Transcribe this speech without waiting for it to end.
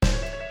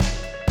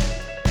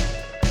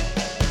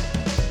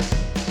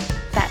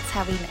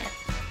how we met.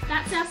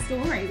 That's our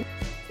story.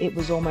 It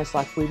was almost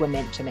like we were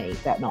meant to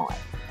meet that night.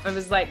 It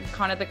was like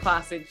kind of the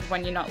classic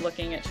when you're not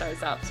looking, it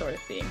shows up sort of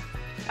thing.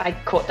 I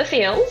caught the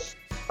feels.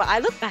 But I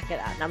look back at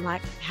that and I'm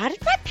like, how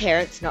did my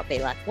parents not be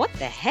like, what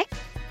the heck?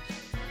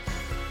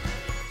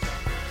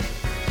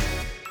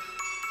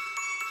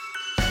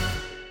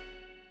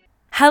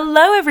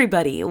 Hello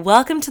everybody,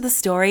 welcome to the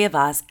Story of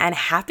Us and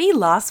happy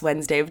last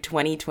Wednesday of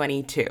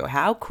 2022.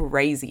 How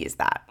crazy is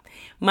that?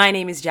 My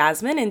name is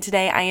Jasmine and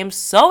today I am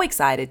so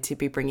excited to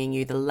be bringing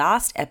you the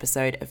last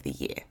episode of the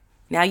year.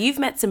 Now you've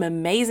met some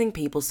amazing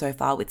people so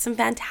far with some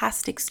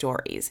fantastic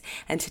stories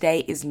and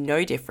today is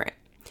no different.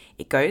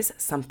 It goes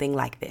something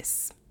like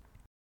this.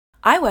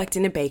 I worked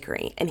in a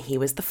bakery and he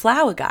was the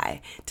flour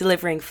guy,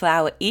 delivering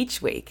flour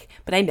each week,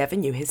 but I never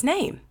knew his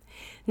name.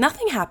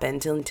 Nothing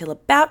happened until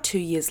about 2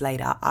 years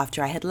later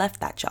after I had left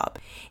that job.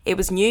 It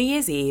was New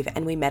Year's Eve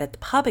and we met at the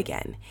pub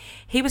again.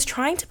 He was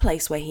trying to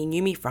place where he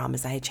knew me from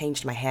as I had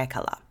changed my hair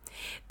colour.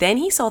 Then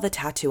he saw the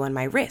tattoo on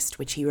my wrist,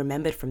 which he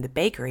remembered from the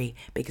bakery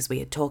because we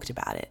had talked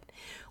about it.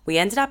 We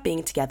ended up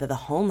being together the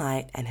whole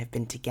night and have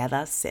been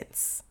together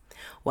since.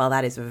 Well,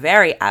 that is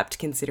very apt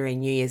considering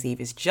New Year's Eve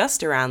is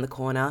just around the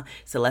corner,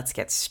 so let's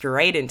get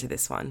straight into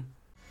this one.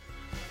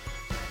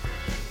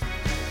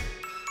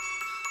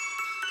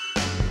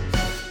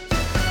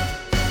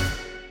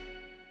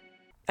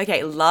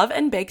 Okay, love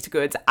and baked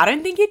goods. I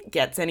don't think it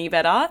gets any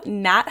better.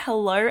 Nat,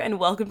 hello and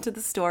welcome to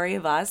the Story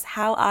of Us.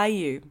 How are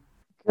you?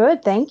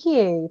 Good, thank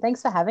you. Thanks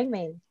for having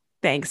me.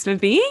 Thanks for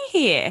being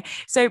here.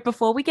 So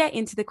before we get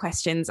into the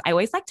questions, I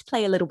always like to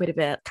play a little bit of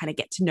a kind of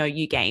get to know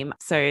you game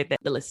so that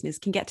the listeners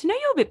can get to know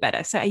you a bit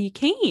better. So are you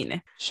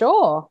keen?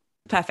 Sure.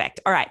 Perfect.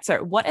 All right.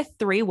 So what are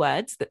 3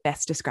 words that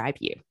best describe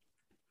you?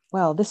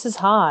 Well, this is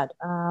hard.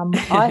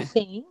 I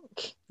think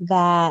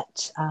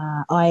that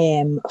I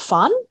am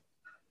fun,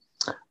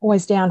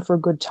 always down for a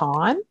good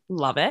time.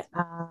 Love it.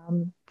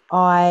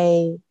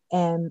 I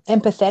am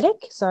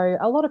empathetic. So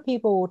a lot of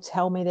people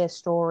tell me their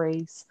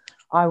stories.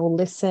 I will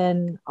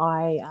listen.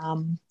 I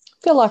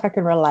feel like I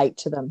can relate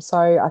to them. So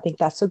I think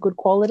that's a good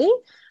quality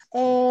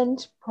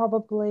and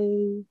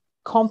probably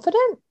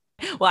confident.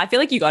 Well, I feel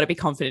like you got to be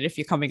confident if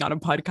you're coming on a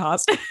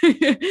podcast.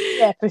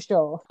 Yeah, for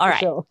sure. All right.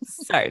 Sure.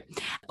 So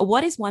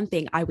what is one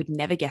thing I would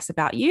never guess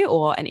about you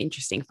or an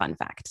interesting fun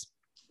fact?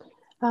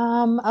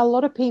 A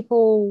lot of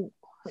people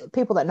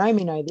that know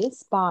me know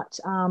this, but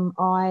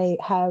I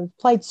have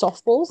played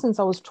softball since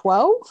I was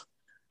 12.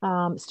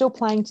 Still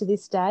playing to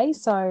this day.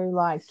 So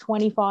like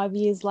 25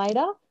 years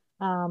later,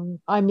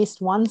 I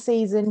missed one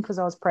season because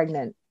I was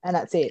pregnant and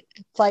that's it.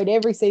 Played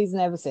every season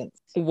ever since.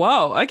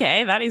 Whoa.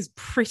 Okay. That is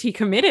pretty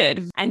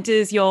committed. And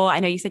I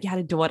know you said you had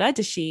a daughter.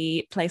 Does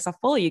she play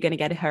softball? Are you going to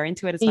get her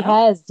into it as well? She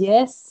has.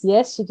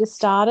 Yes. She just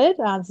started.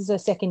 This is her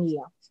second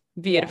year.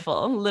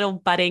 Beautiful. Yeah. Little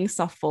budding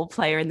softball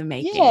player in the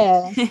making.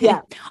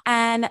 Yeah.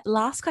 And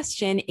last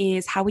question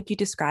is, how would you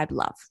describe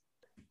love?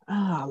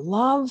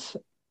 Love,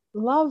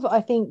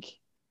 I think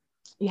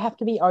you have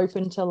to be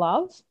open to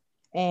love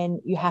and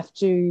you have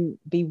to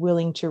be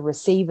willing to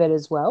receive it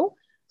as well.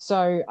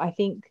 So I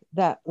think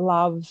that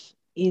love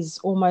is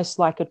almost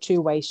like a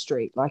two-way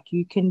street. Like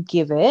you can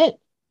give it,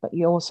 but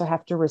you also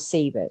have to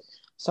receive it.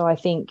 So I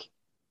think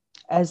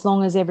as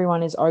long as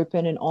everyone is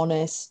open and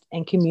honest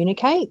and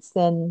communicates,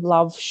 then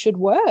love should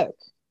work.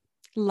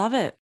 Love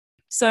it.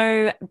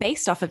 So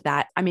based off of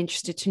that, I'm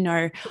interested to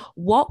know,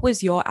 what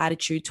was your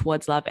attitude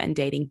towards love and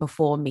dating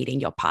before meeting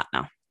your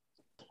partner?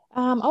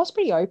 I was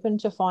pretty open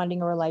to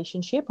finding a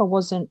relationship. I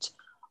wasn't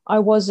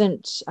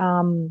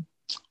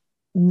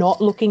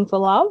not looking for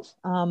love.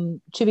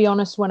 To be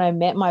honest, when I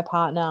met my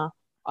partner,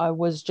 I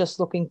was just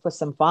looking for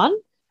some fun.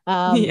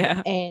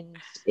 And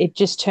it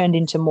just turned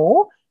into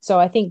more. So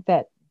I think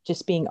that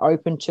just being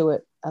open to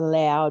it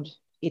allowed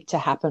it to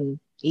happen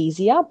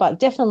easier. But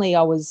definitely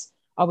I was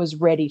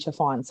ready to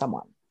find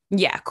someone.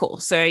 Yeah, cool.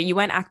 So you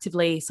weren't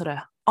actively sort of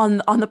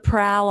on the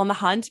prowl, on the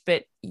hunt,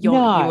 but you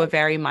were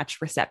very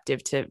much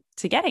receptive to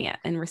getting it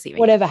and receiving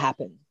whatever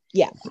happened.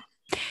 Yeah.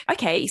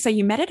 Okay, so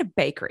you met at a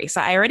bakery.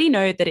 So I already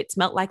know that it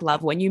smelt like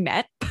love when you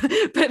met,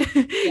 but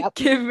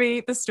give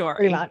me the story.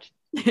 Pretty much.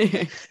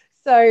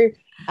 So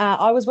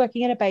I was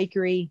working at a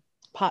bakery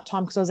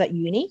part-time because I was at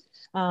uni,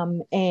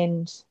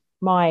 and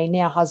my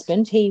now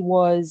husband,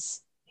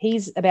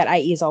 he's about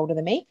 8 years older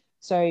than me.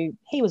 So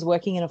he was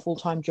working in a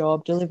full-time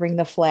job, delivering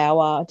the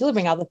flour,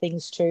 delivering other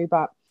things too,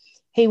 but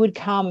he would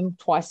come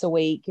twice a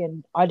week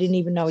and I didn't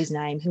even know his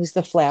name. He was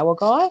the flour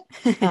guy.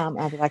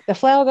 I'd be like, the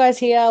flour guy's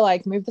here,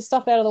 like move the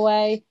stuff out of the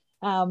way.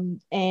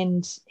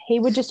 And he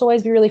would just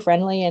always be really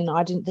friendly and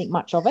I didn't think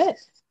much of it.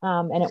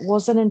 And it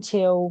wasn't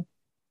until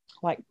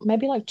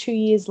maybe 2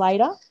 years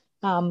later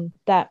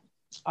that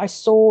I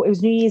saw, it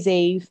was New Year's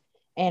Eve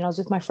and I was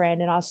with my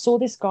friend and I saw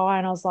this guy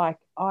and I was like,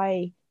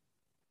 I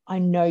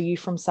know you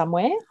from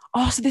somewhere.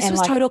 Oh, so this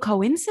was total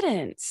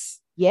coincidence.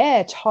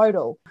 Yeah,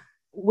 total.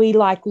 We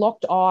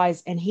locked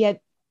eyes and he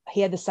had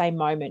the same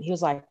moment. He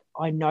was like,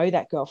 I know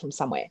that girl from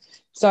somewhere.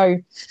 So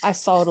I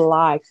sort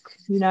of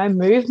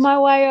moved my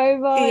way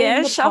over.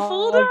 Yeah,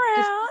 shuffled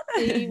around.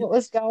 see what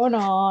was going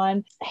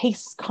on. He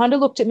kind of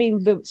looked at me a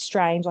bit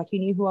strange, like he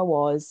knew who I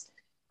was.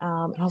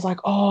 And I was like,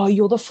 oh,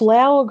 you're the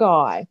flower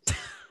guy.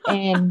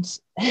 And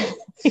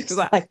he's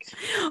like,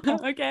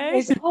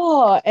 okay.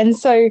 Oh, and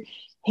so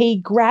he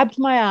grabbed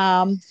my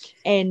arm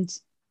and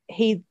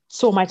he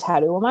saw my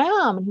tattoo on my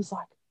arm. And he's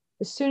like,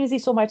 as soon as he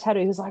saw my tattoo,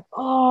 he was like,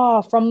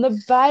 oh, from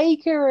the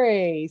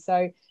bakery.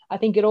 So I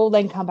think it all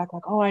then come back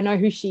like, oh, I know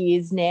who she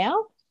is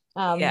now.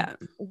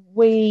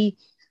 We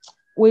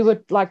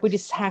were like, we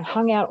just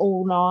hung out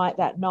all night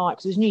that night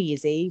because it was New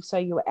Year's Eve. So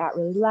you were out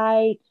really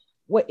late.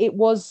 It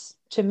was,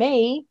 to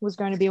me, was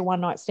going to be a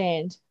one-night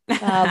stand.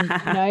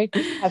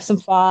 Have some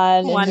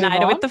fun. One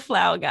night with the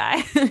flower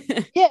guy.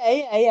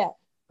 Yeah.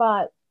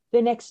 But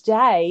the next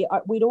day,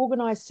 we'd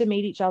organised to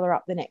meet each other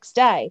up the next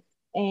day.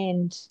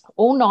 And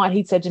all night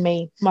he'd said to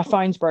me, my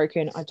phone's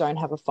broken. I don't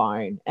have a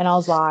phone. And I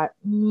was like,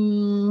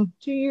 do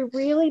you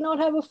really not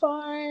have a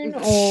phone?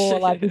 Or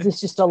like, is this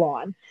just a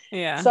line?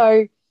 Yeah.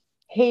 So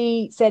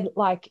he said,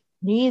 like,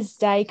 New Year's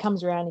Day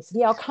comes around. He said,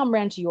 yeah, I'll come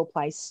round to your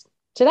place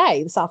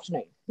today, this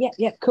afternoon.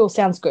 Yeah, cool.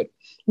 Sounds good.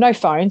 No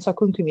phone, so I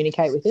couldn't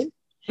communicate with him.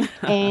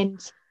 And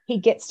he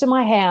gets to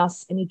my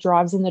house and he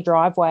drives in the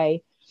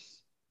driveway,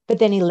 but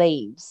then he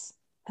leaves.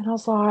 And I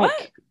was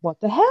like,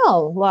 what the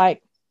hell?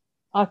 Like,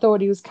 I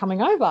thought he was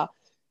coming over.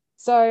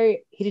 So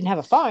he didn't have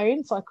a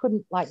phone, so I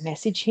couldn't like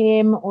message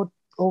him or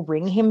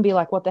ring him, be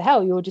like, what the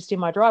hell? You were just in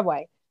my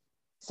driveway.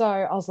 So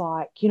I was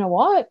like, you know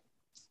what?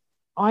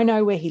 I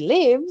know where he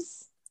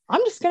lives.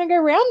 I'm just going to go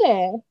around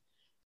there.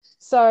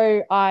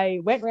 So I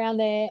went round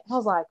there. I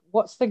was like,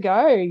 what's the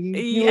go?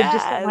 You were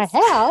just at my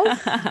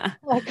house.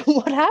 Like,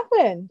 what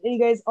happened? And he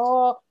goes,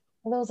 oh,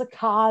 well, there was a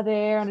car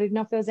there and I didn't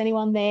know if there was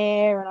anyone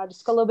there and I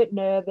just got a little bit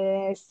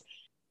nervous.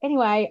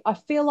 Anyway, I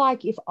feel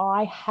like if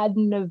I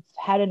hadn't have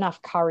had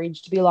enough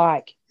courage to be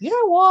like, you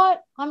know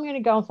what, I'm going to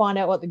go and find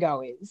out what the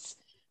go is,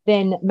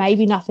 then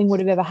maybe nothing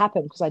would have ever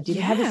happened because I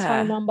didn't have his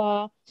phone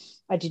number.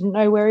 I didn't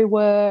know where he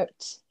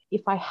worked.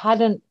 If I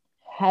hadn't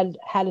had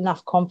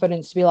enough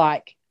confidence to be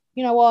like,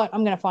 you know what,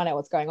 I'm going to find out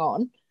what's going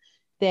on,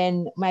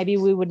 then maybe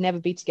we would never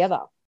be together.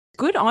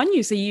 Good on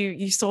you. So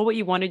you saw what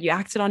you wanted, you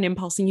acted on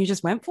impulse and you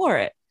just went for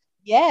it.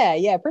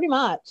 Yeah, pretty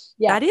much.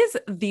 Yeah. That is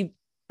the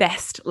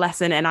best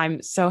lesson. And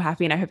I'm so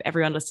happy. And I hope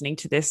everyone listening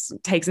to this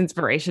takes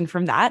inspiration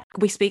from that.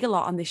 We speak a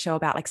lot on this show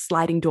about like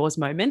sliding doors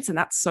moments. And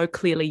that's so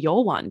clearly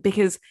your one,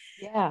 because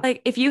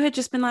like if you had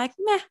just been like,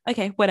 meh,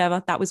 okay,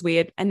 whatever, that was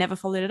weird and never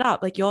followed it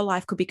up, like your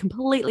life could be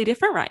completely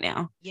different right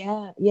now.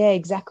 Yeah,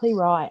 exactly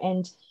right.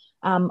 And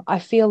I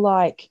feel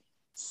like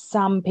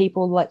some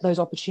people let those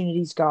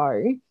opportunities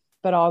go,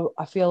 but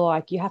I feel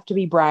like you have to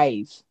be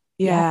brave.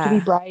 You have to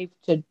be brave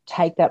to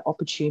take that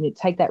opportunity,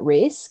 take that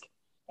risk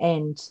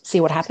and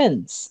see what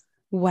happens.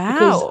 Wow.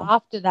 Because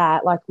after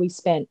that, like we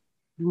spent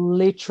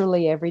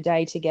literally every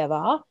day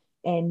together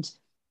and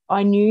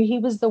I knew he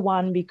was the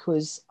one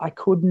because I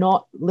could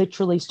not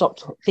literally stop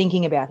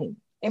thinking about him.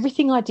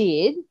 Everything I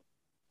did,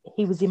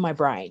 he was in my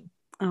brain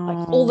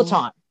like all the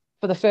time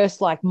for the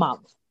first like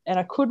month and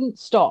I couldn't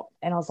stop.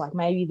 And I was like,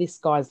 maybe this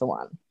guy's the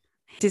one.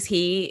 Does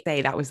he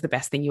say that was the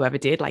best thing you ever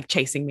did? Like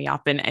chasing me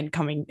up and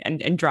coming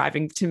and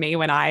driving to me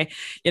when I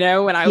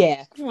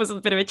was a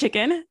bit of a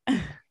chicken?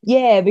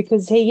 Yeah,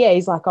 because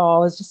he's like, oh, I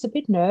was just a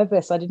bit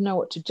nervous. I didn't know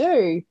what to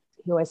do.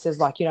 He always says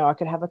like, I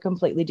could have a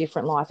completely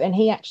different life. And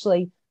he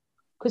actually,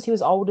 because he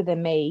was older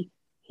than me,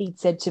 he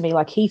said to me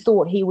like he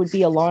thought he would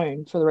be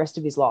alone for the rest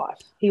of his life.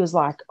 He was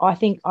like, I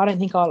didn't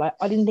think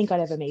I'd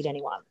ever meet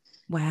anyone.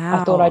 Wow.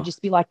 I thought I'd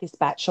just be like this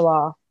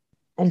bachelor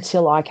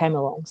until I came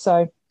along.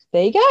 So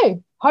there you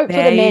go. Hope for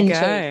the men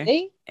too.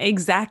 See?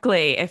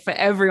 Exactly. If for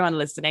everyone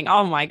listening,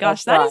 oh my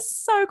gosh, that is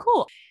so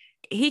cool.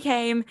 He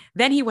came,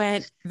 then he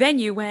went, then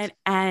you went,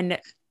 and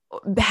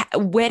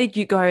where did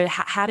you go?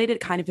 How did it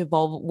kind of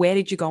evolve? Where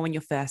did you go on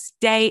your first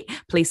date?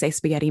 Please say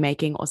spaghetti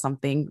making or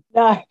something.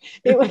 No,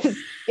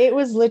 it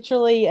was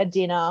literally a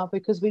dinner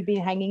because we'd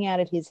been hanging out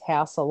at his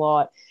house a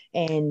lot,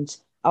 and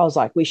I was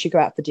like, we should go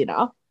out for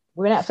dinner.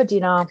 We went out for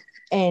dinner,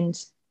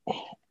 and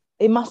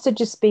it must have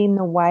just been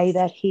the way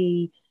that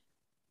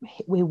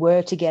we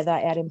were together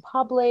out in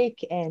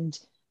public and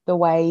the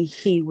way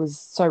he was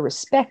so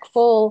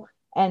respectful.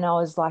 And I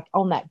was like,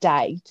 on that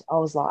date, I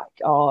was like,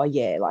 oh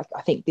yeah, like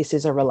I think this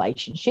is a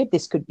relationship.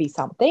 This could be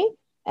something.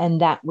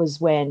 And that was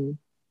when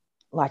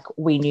like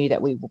we knew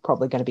that we were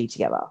probably going to be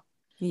together.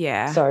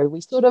 Yeah. So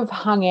we sort of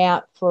hung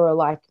out for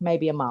like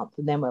maybe a month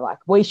and then we're like,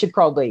 we should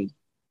probably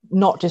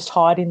not just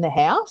hide in the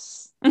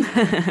house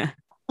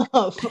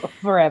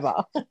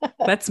forever.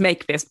 Let's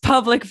make this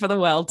public for the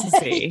world to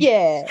see.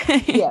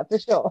 Yeah, for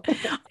sure.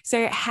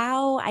 So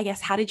how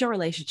did your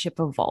relationship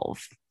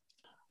evolve?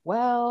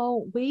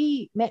 Well,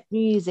 we met New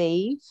Year's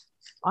Eve.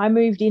 I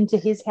moved into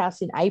his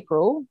house in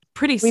April.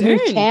 Pretty soon. We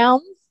moved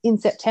towns in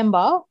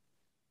September.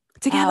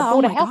 Together.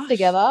 Bought a house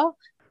together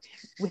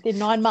within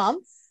 9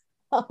 months.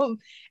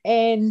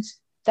 And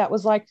that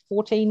was like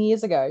 14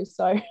 years ago.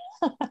 So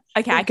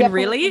okay, I can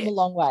really a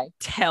long way.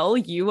 tell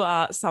you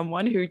are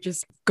someone who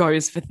just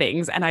goes for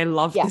things, and I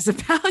love this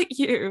about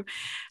you.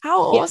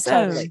 How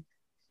awesome. Totally.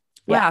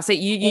 Yeah. Wow. So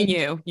you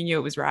And- knew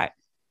it was right.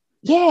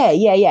 Yeah.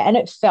 And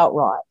it felt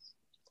right.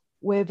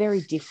 We're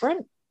very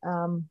different,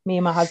 me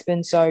and my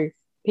husband. So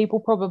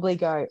people probably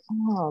go,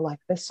 oh, like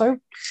they're so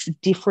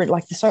different,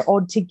 like they're so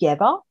odd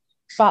together,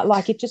 but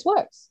like it just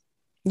works.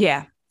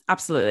 Yeah,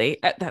 absolutely.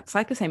 That's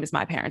like the same as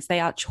my parents. They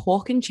are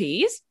chalk and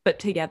cheese, but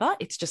together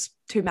it's just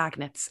two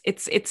magnets.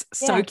 It's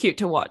so Yeah. cute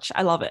to watch.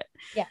 I love it.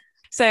 Yeah.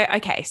 So,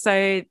 okay. So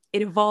it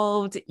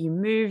evolved. You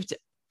moved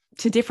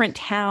to different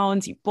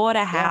towns. You bought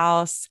a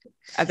house.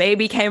 A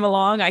baby came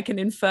along. I can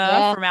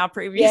infer from our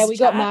previous Yeah, we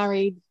got chat.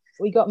 married.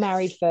 We got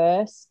married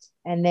first,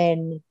 and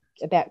then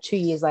about 2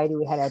 years later,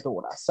 we had our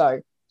daughter.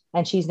 So,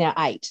 and she's now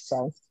 8.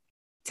 So,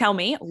 Tell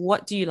me,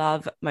 what do you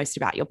love most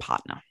about your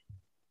partner?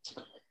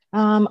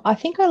 I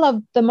think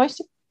the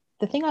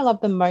thing I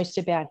love the most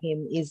about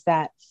him is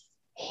that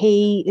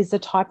he is the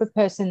type of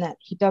person that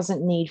he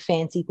doesn't need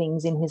fancy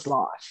things in his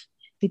life.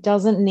 He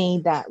doesn't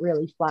need that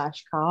really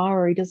flash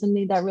car, or he doesn't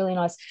need that really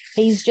nice.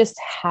 He's just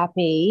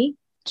happy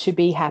to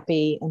be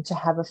happy and to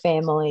have a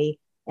family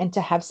and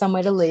to have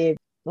somewhere to live.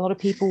 A lot of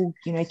people,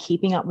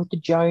 keeping up with the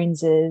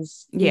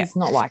Joneses. Yeah. He's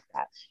not like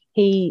that.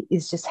 He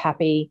is just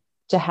happy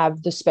to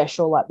have the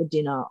special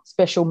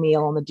special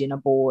meal on the dinner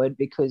board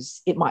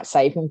because it might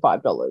save him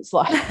 $5.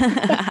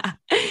 Like,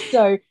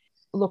 so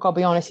look, I'll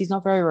be honest, he's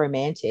not very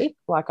romantic.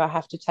 Like, I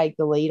have to take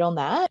the lead on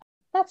that.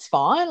 That's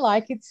fine.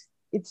 Like,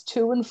 it's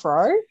to and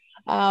fro.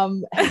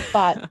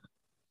 But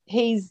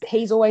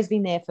he's always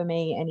been there for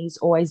me, and he's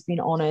always been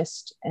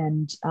honest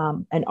and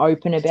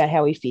open about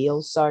how he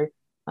feels. So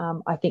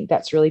I think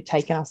that's really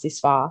taken us this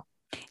far.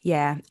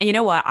 Yeah. And you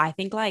know what? I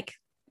think I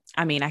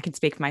can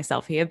speak for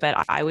myself here,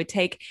 but I would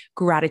take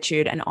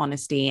gratitude and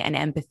honesty and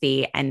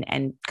empathy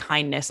and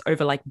kindness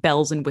over like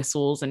bells and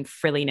whistles and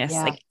frilliness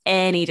like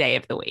any day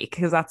of the week,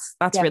 because that's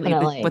Definitely.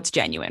 really what's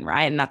genuine,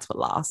 right? And that's what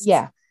lasts.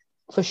 Yeah,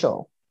 for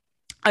sure.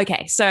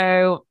 Okay,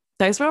 so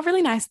those were all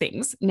really nice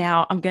things.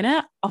 Now I'm going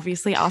to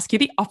obviously ask you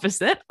the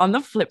opposite. On the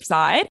flip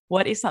side,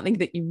 what is something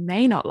that you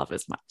may not love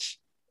as much?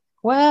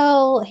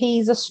 Well,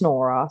 he's a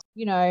snorer,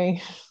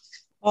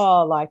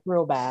 like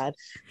real bad.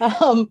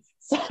 So,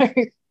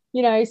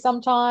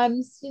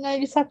 sometimes,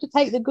 you just have to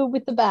take the good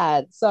with the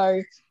bad.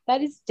 So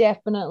that is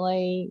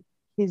definitely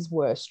his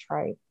worst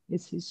trait,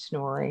 is his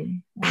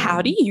snoring.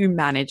 How do you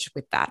manage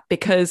with that?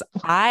 Because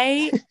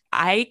I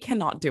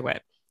cannot do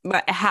it.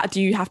 But how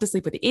do you have to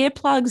sleep with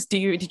earplugs?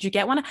 Did you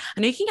get one? I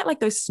know you can get like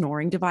those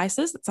snoring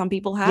devices that some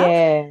people have.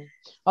 Yeah.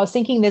 I was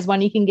thinking there's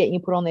one you can get and you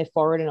put on their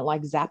forehead and it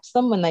like zaps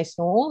them when they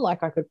snore.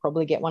 Like, I could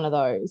probably get one of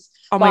those.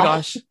 Oh my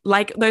gosh.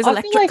 Like those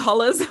electric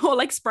collars, or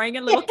like spraying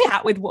a little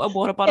cat with a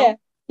water bottle.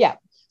 Yeah.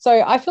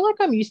 So I feel like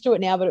I'm used to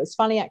it now, but it was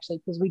funny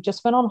actually, because we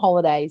just went on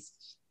holidays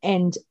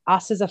and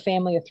us as a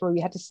family of 3,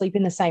 we had to sleep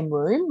in the same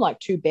room, like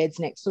 2 beds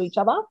next to each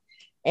other.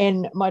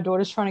 And my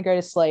daughter's trying to go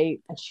to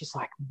sleep and she's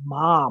like,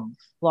 Mom,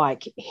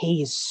 like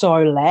he is so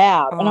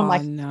loud. And I'm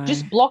like, no.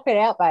 Just block it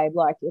out, babe.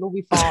 Like, it'll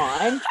be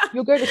fine.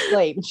 You'll go to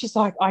sleep. And she's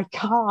like, I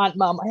can't,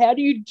 Mum. How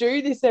do you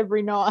do this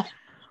every night?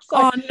 So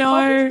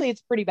obviously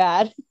it's pretty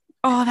bad.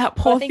 Oh, that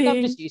poor thing. I think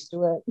I'm just used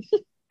to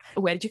it.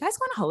 Where did you guys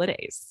go on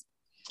holidays?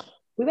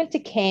 We went to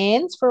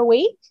Cairns for a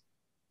week.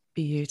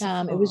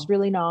 Beautiful. It was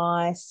really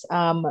nice.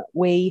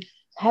 We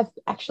have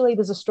actually,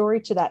 there's a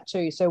story to that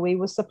too. So we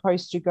were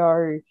supposed to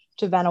go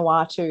to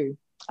Vanuatu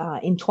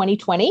in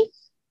 2020,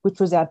 which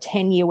was our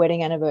 10-year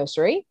wedding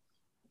anniversary,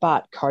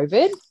 but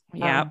COVID.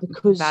 Yeah,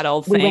 because that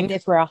old we thing. went there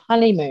for our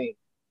honeymoon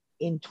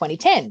in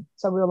 2010.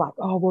 So we were like,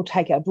 oh, we'll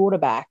take our daughter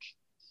back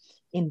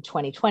in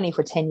 2020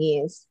 for 10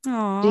 years.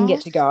 Aww. Didn't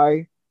get to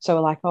go. So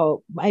we're like,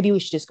 oh, maybe we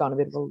should just go on a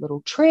bit of a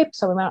little trip.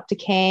 So we went up to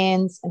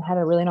Cairns and had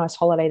a really nice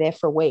holiday there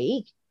for a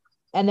week.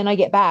 And then I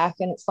get back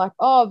and it's like,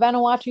 oh,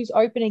 Vanuatu's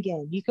open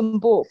again. You can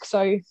book.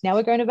 So now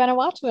we're going to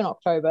Vanuatu in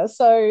October.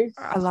 So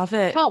I love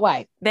it. Can't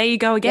wait. There you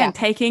go again,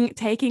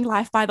 taking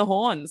life by the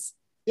horns.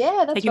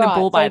 Yeah, that's taking right. the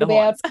bull by the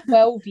horns. Our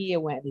 12-year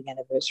wedding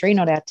anniversary,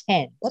 not our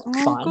 10.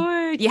 That's fun.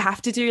 Good. You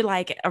have to do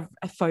like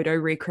a photo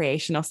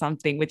recreation or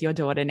something with your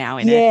daughter now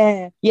in it.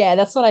 Yeah. Yeah,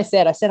 that's what I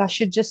said. I said I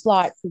should just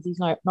like, because he's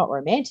not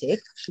romantic,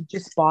 I should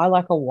just buy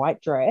like a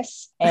white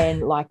dress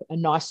and like a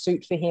nice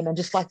suit for him and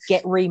just like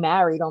get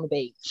remarried on the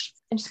beach.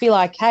 And just be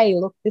like, hey,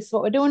 look, this is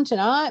what we're doing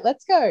tonight.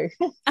 Let's go.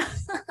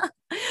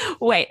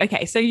 Wait,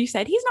 okay. So you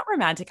said he's not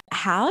romantic.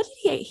 How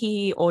did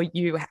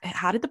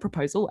how did the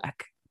proposal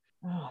work?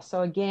 Oh,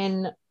 so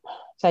again,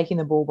 taking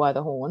the bull by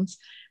the horns,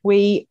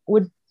 we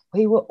were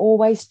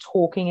always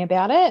talking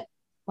about it.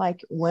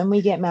 Like, when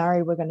we get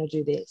married, we're going to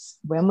do this.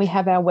 When we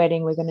have our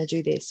wedding, we're going to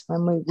do this.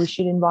 When we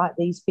should invite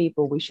these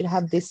people, we should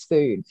have this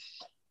food.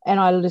 And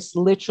I just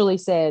literally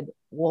said,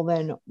 well,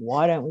 then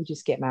why don't we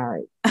just get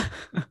married?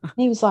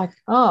 He was like,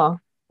 oh,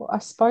 well, I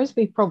suppose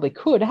we probably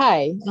could,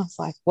 hey? And I was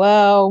like,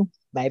 well,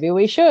 maybe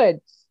we should.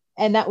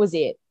 And that was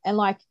it. And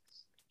like,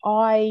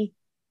 I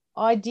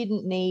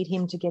didn't need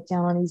him to get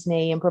down on his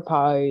knee and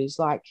propose.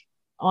 Like,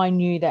 I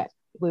knew that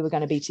we were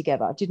going to be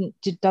together.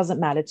 It doesn't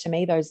matter to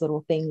me. Those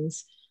little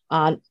things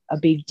aren't a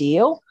big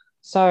deal.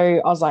 So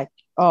I was like,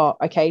 oh,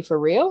 okay, for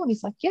real? And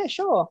he's like, yeah,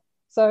 sure.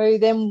 So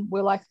then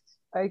we're like,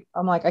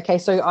 I'm like, okay,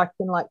 so I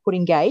can like put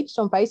engaged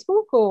on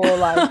Facebook or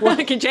like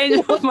I can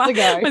change my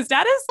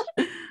status.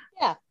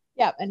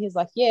 Yeah. And he's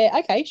like, yeah,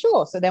 okay,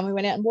 sure. So then we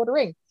went out and bought a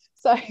ring.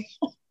 So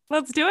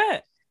let's do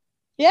it.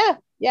 Yeah.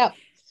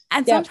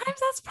 And sometimes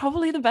that's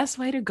probably the best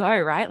way to go,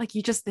 right? Like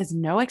there's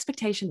no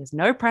expectation, there's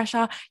no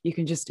pressure. You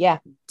can just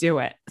do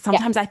it.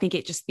 Sometimes I think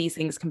these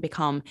things can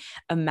become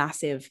a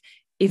massive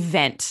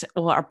event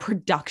or a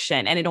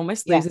production and it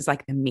almost loses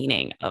like the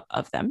meaning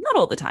of them. Not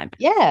all the time.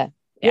 Yeah,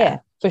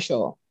 for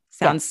sure.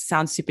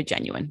 Sounds super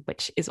genuine,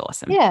 which is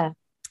awesome. Yeah,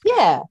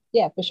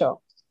 for sure.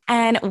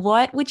 And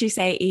what would you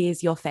say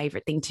is your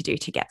favorite thing to do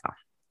together?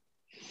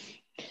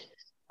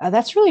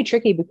 That's really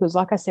tricky because,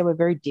 like I said, we're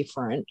very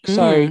different.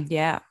 So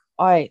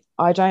I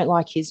don't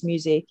like his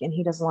music and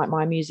he doesn't like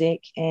my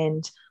music,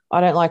 and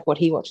I don't like what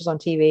he watches on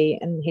TV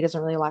and he doesn't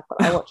really like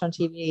what I watch on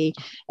TV.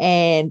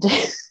 And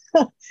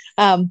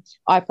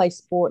I play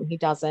sport and he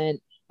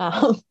doesn't.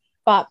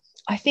 But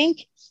I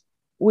think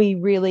we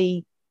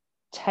really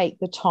take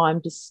the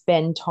time to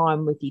spend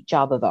time with each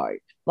other though.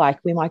 Like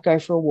we might go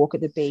for a walk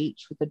at the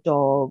beach with the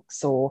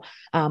dogs or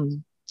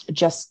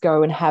just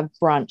go and have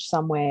brunch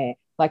somewhere.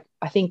 Like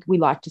I think we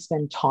like to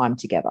spend time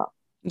together.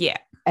 Yeah.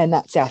 And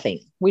that's our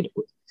thing.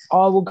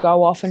 I will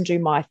go off and do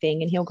my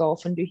thing and he'll go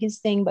off and do his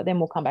thing, but then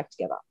we'll come back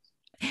together.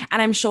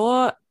 And I'm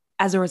sure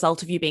as a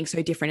result of you being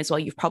so different as well,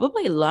 you've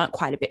probably learnt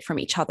quite a bit from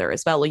each other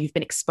as well, or you've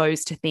been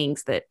exposed to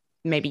things that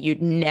maybe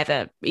you'd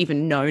never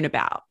even known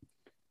about.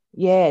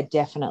 Yeah,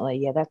 definitely.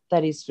 Yeah,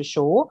 that is for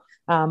sure.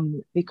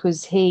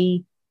 Because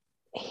he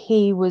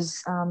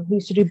used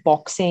to do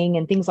boxing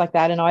and things like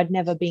that, and I'd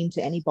never been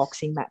to any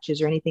boxing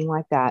matches or anything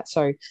like that.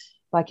 So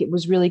like it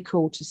was really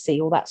cool to see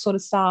all that sort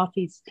of stuff.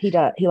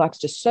 He likes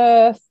to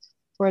surf,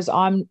 whereas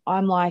I'm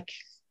like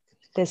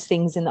there's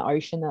things in the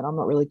ocean that I'm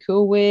not really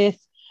cool with.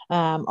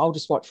 I'll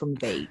just watch from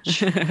the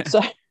beach.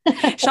 So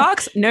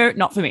sharks, no,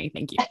 not for me,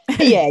 thank you.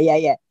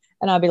 Yeah.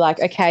 And I'll be like,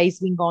 okay,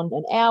 he's been gone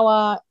an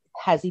hour.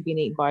 Has he been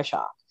eaten by a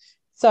shark?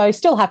 So it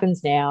still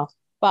happens now,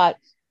 but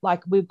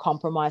like we've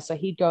compromised. So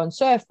he'd go and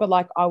surf, but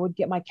like I would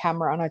get my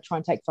camera and I'd try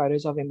and take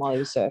photos of him while he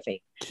was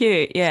surfing.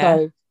 Cute, yeah.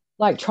 So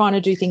like trying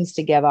to do things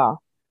together.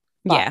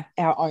 Yeah.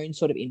 Our own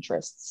sort of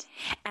interests.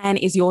 And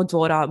is your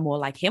daughter more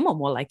like him or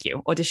more like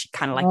you? Or does she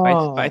kind of like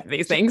both of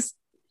these things?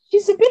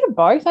 She's a bit of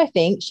both, I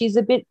think. She's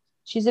a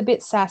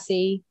bit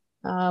sassy,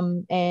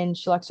 and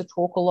she likes to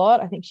talk a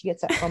lot. I think she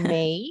gets that from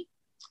me,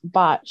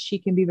 but she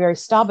can be very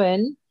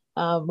stubborn,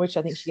 which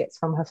I think she gets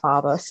from her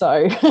father.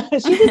 So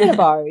she's a bit of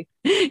both.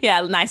 Yeah,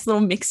 nice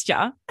little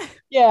mixture.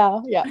 Yeah,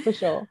 for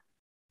sure.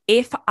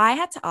 If I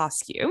had to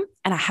ask you,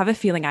 and I have a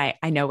feeling I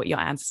know what your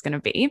answer is going to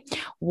be,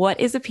 what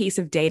is a piece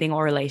of dating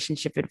or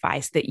relationship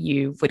advice that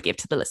you would give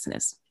to the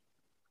listeners?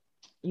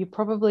 You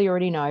probably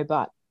already know,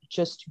 but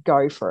just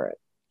go for it.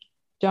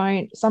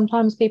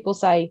 Sometimes people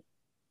say,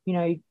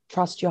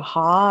 trust your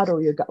heart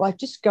or your gut. Like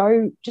just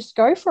go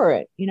for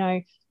it.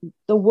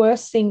 The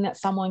worst thing that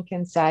someone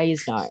can say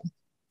is no.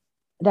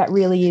 That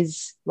really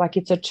is like,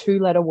 it's a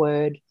 2-letter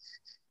word.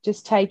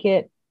 Just take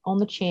it on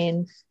the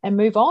chin and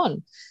move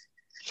on.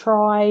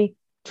 Try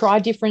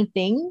different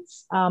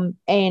things,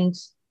 and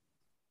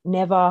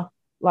never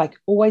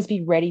always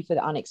be ready for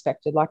the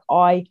unexpected. Like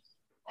I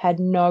had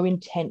no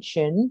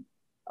intention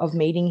of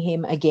meeting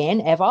him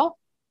again ever.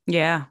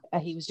 Yeah.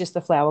 He was just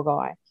the flower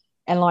guy.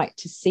 And like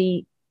to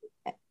see,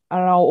 and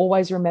I'll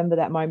always remember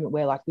that moment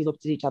where like we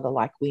looked at each other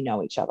like we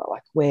know each other.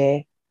 Like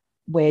where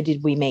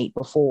did we meet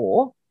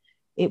before?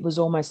 It was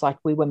almost like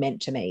we were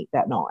meant to meet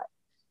that night.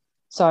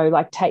 So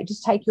like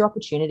just take your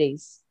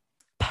opportunities.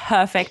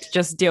 Perfect.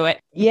 Just do it.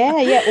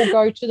 Yeah. Or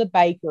go to the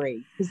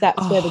bakery because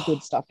that's where the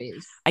good stuff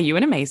is. Are you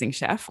an amazing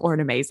chef or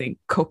an amazing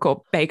cook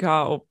or baker?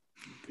 Or...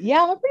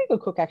 Yeah, I'm a pretty good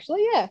cook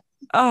actually. Yeah.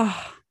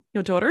 Oh,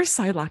 your daughter is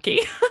so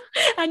lucky.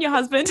 And your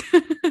husband.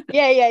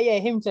 Yeah.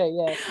 Him too.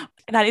 Yeah.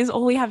 That is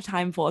all we have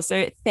time for.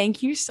 So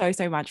thank you so,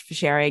 so much for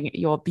sharing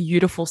your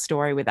beautiful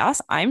story with us.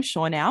 I'm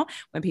sure now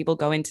when people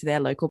go into their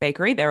local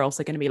bakery, they're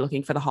also going to be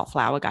looking for the hot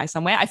flower guy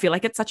somewhere. I feel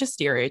like it's such a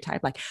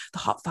stereotype, like the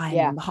hot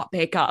fireman, the hot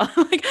baker,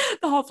 like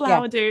the hot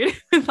flower dude,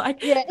 like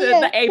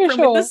the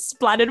apron with the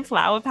splattered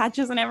flower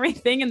patches and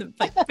everything and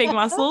the big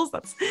muscles.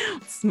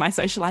 That's my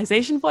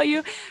socialization for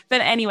you.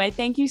 But anyway,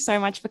 thank you so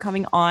much for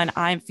coming on.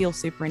 I feel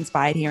super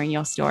inspired hearing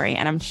your story,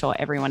 and I'm sure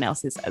everyone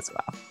else is as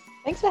well.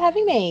 Thanks for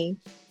having me.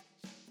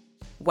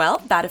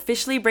 Well, that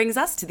officially brings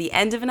us to the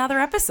end of another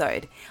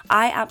episode.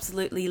 I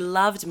absolutely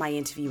loved my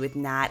interview with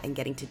Nat and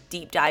getting to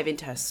deep dive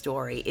into her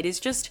story. It is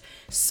just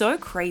so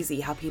crazy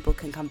how people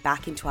can come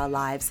back into our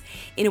lives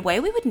in a way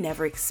we would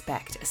never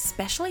expect,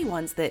 especially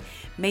ones that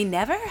may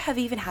never have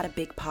even had a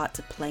big part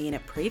to play in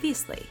it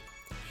previously.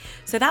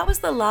 So that was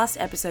the last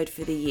episode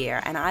for the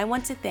year, and I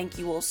want to thank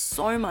you all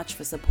so much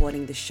for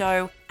supporting the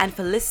show and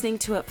for listening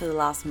to it for the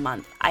last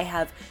month. I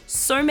have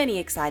so many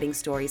exciting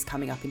stories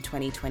coming up in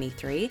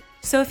 2023,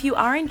 So if you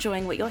are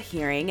enjoying what you're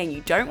hearing and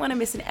you don't want to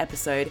miss an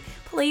episode,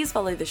 please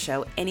follow the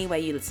show any way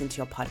you listen to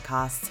your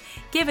podcasts.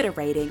 Give it a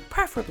rating,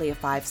 preferably a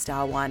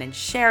 5-star one, and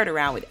share it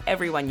around with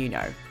everyone you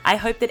know. I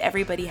hope that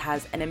everybody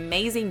has an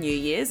amazing New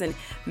Year's, and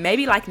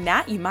maybe like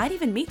Nat, you might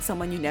even meet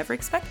someone you never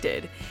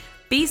expected.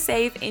 Be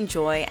safe,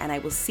 enjoy, and I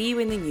will see you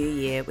in the new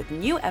year with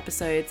new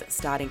episodes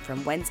starting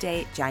from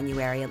Wednesday,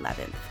 January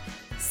 11th.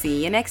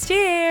 See you next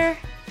year!